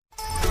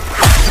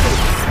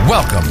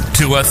Welcome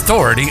to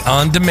Authority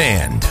on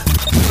Demand,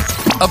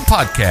 a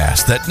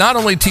podcast that not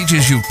only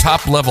teaches you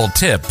top-level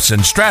tips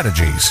and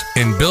strategies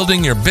in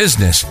building your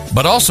business,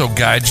 but also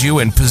guides you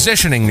in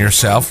positioning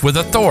yourself with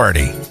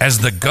authority as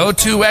the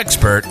go-to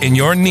expert in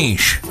your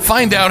niche.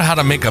 Find out how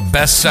to make a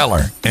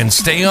bestseller and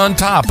stay on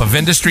top of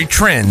industry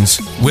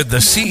trends with the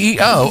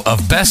CEO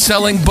of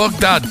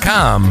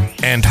BestsellingBook.com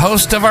and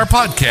host of our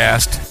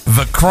podcast,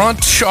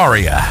 Vikrant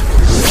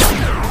Shaurya.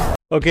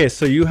 Okay,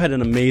 so you had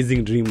an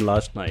amazing dream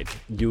last night.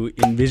 You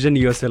envisioned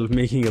yourself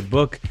making a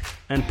book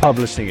and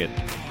publishing it.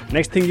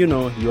 Next thing you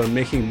know, you are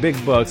making big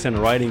bucks and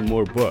writing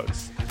more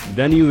books.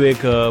 Then you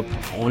wake up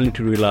only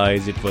to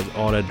realize it was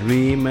all a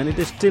dream and it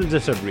is still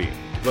just a dream.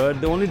 But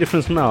the only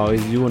difference now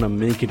is you want to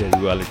make it a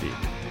reality.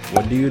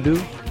 What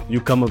do? You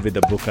come up with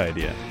a book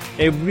idea.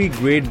 Every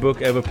great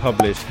book ever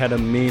published had a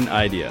main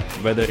idea,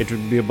 whether it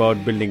would be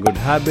about building good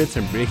habits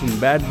and breaking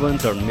bad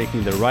ones or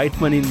making the right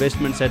money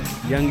investments at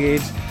young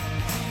age.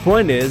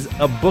 Point is,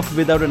 a book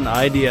without an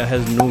idea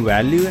has no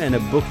value and a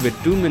book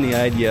with too many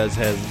ideas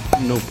has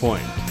no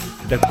point.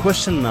 The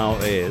question now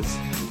is,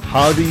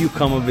 how do you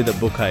come up with a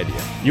book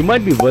idea? You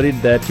might be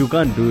worried that you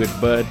can't do it,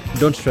 but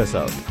don't stress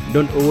out.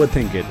 Don't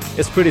overthink it.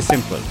 It's pretty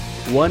simple.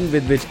 One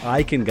with which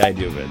I can guide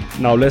you with.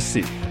 Now let's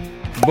see.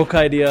 Book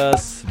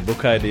ideas,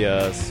 book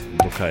ideas,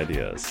 book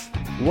ideas.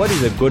 What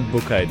is a good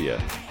book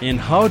idea? And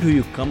how do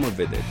you come up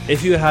with it?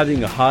 If you're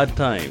having a hard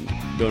time,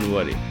 don't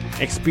worry.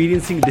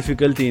 Experiencing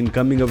difficulty in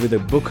coming up with a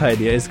book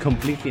idea is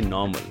completely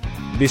normal.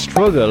 The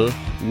struggle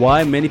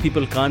why many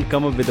people can't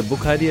come up with a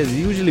book idea is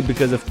usually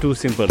because of two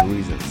simple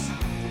reasons.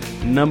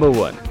 Number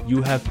one,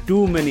 you have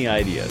too many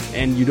ideas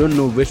and you don't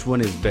know which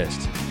one is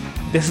best.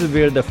 This is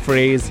where the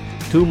phrase,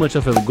 too much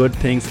of a good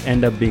things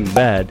end up being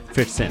bad,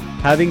 fits in.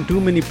 Having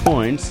too many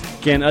points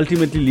can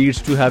ultimately lead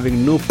to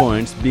having no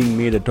points being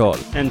made at all.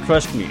 And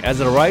trust me, as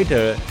a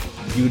writer,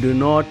 you do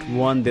not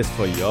want this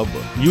for your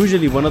book.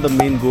 Usually one of the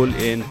main goals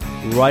in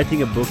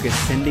writing a book is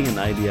sending an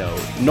idea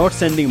out, not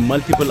sending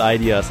multiple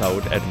ideas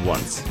out at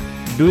once.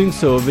 Doing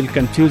so will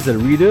confuse the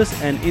readers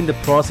and in the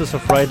process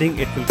of writing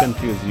it will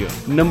confuse you.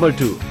 Number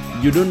two,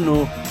 you don't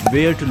know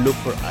where to look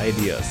for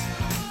ideas.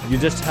 You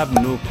just have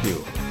no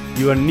clue.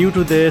 You are new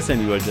to this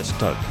and you are just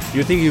stuck.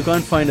 You think you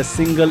can't find a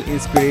single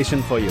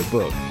inspiration for your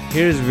book.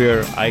 Here's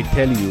where I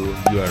tell you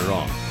are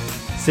wrong.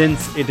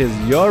 Since it is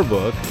your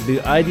book, the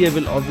idea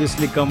will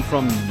obviously come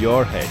from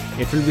your head.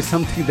 It will be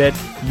something that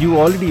you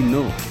already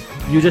know.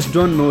 You just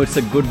don't know it's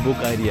a good book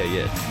idea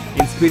yet.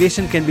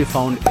 Inspiration can be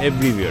found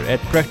everywhere, at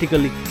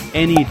practically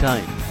any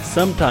time.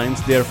 Sometimes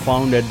they are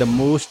found at the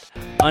most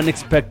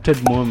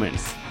unexpected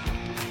moments.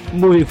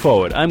 Moving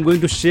forward, I'm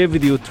going to share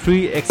with you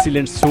 3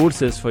 excellent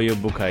sources for your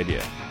book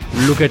idea.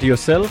 Look at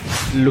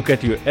yourself, look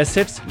at your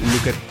assets,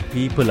 look at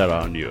people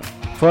around you.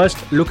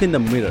 First, look in the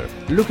mirror.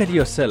 Look at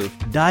yourself.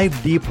 Dive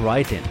deep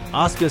right in.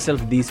 Ask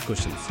yourself these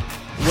questions.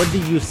 What do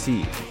you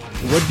see?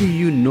 What do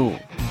you know?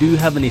 Do you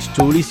have any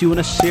stories you want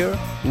to share?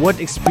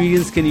 What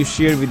experience can you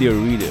share with your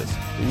readers?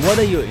 What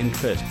are your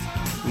interests?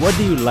 What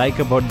do you like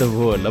about the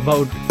world,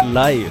 about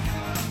life?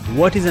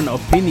 What is an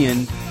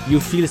opinion you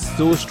feel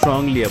so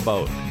strongly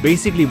about?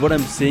 Basically, what I'm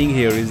saying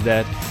here is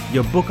that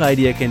your book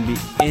idea can be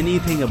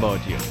anything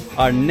about you.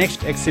 Our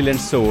next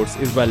excellent source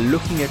is by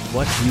looking at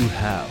what you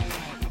have.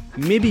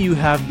 Maybe you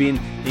have been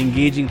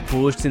engaging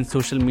posts in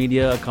social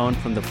media account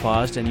from the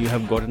past and you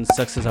have gotten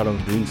success out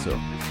of doing so.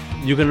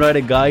 You can write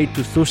a guide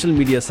to social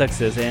media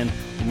success and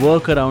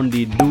work around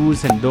the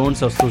do's and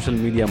don'ts of social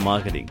media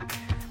marketing.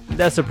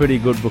 That's a pretty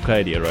good book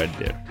idea right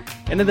there.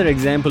 Another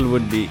example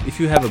would be, if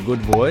you have a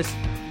good voice,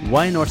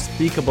 why not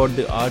speak about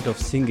the art of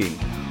singing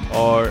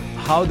or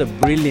how the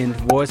brilliant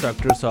voice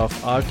actors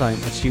of our time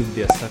achieved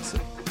their success.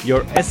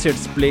 Your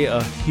assets play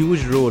a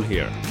huge role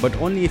here, but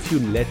only if you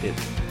let it.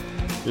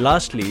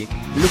 Lastly,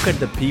 look at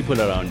the people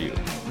around you.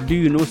 Do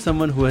you know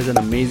someone who has an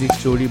amazing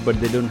story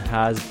but they don't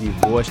have the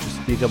voice to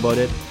speak about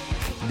it?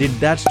 Did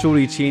that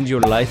story change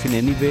your life in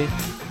any way?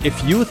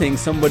 If you think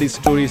somebody's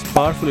story is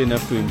powerful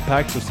enough to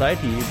impact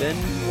society, then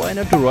why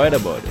not to write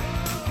about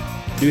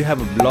it? Do you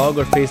have a blog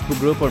or Facebook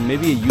group or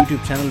maybe a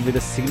YouTube channel with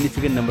a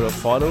significant number of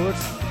followers?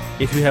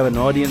 If you have an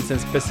audience and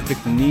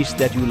specific niche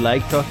that you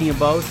like talking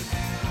about,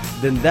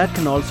 then that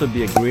can also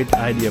be a great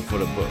idea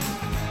for a book.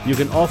 You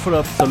can offer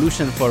a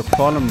solution for a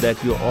problem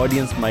that your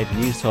audience might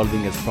need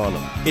solving as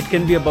problem. It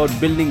can be about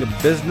building a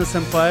business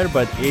empire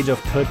by the age of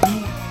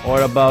 30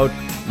 or about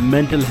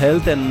mental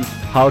health and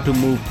how to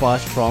move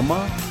past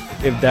trauma.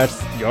 If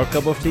that's your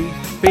cup of tea,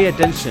 pay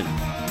attention.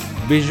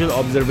 Visual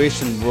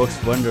observation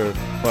works wonder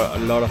for a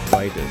lot of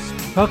writers.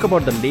 Talk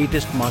about the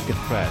latest market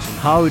crash and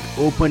how it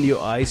opened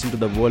your eyes into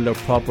the world of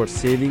proper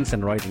savings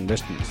and right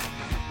investments.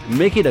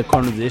 Make it a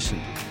conversation.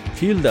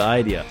 Feel the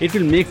idea. It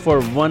will make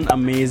for one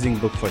amazing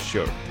book for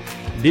sure.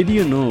 Did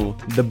you know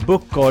the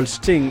book called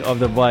Sting of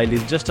the Wild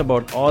is just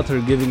about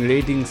author giving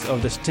ratings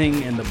of the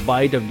sting and the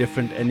bite of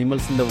different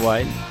animals in the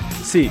wild?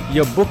 See,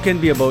 your book can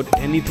be about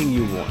anything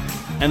you want.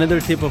 Another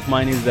tip of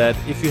mine is that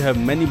if you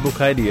have many book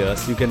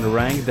ideas, you can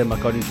rank them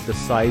according to the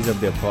size of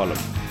their problem.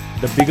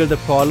 The bigger the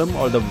problem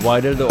or the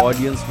wider the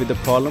audience with the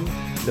problem,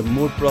 the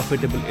more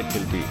profitable it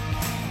will be.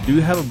 Do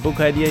you have a book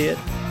idea yet?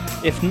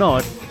 If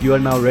not, you are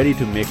now ready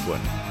to make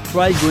one.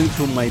 Try going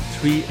through my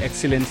 3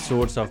 excellent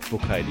sources of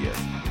book ideas.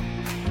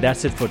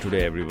 That's it for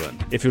today, everyone.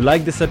 If you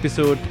like this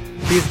episode,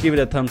 please give it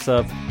a thumbs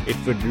up. It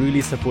would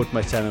really support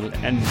my channel,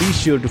 and be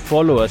sure to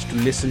follow us to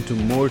listen to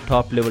more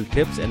top-level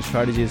tips and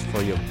strategies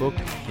for your book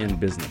and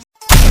business.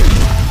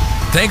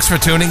 Thanks for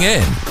tuning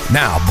in.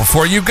 Now,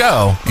 before you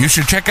go, you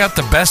should check out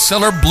the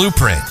Bestseller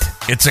Blueprint.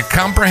 It's a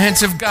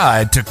comprehensive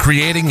guide to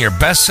creating your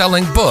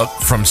best-selling book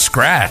from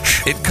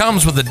scratch. It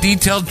comes with a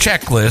detailed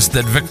checklist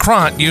that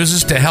Vikrant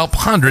uses to help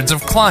hundreds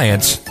of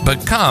clients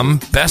become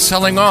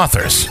best-selling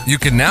authors. You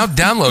can now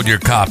download your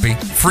copy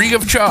free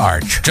of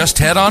charge. Just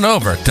head on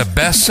over to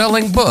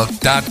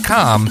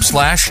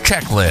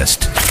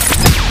bestsellingbook.com/checklist.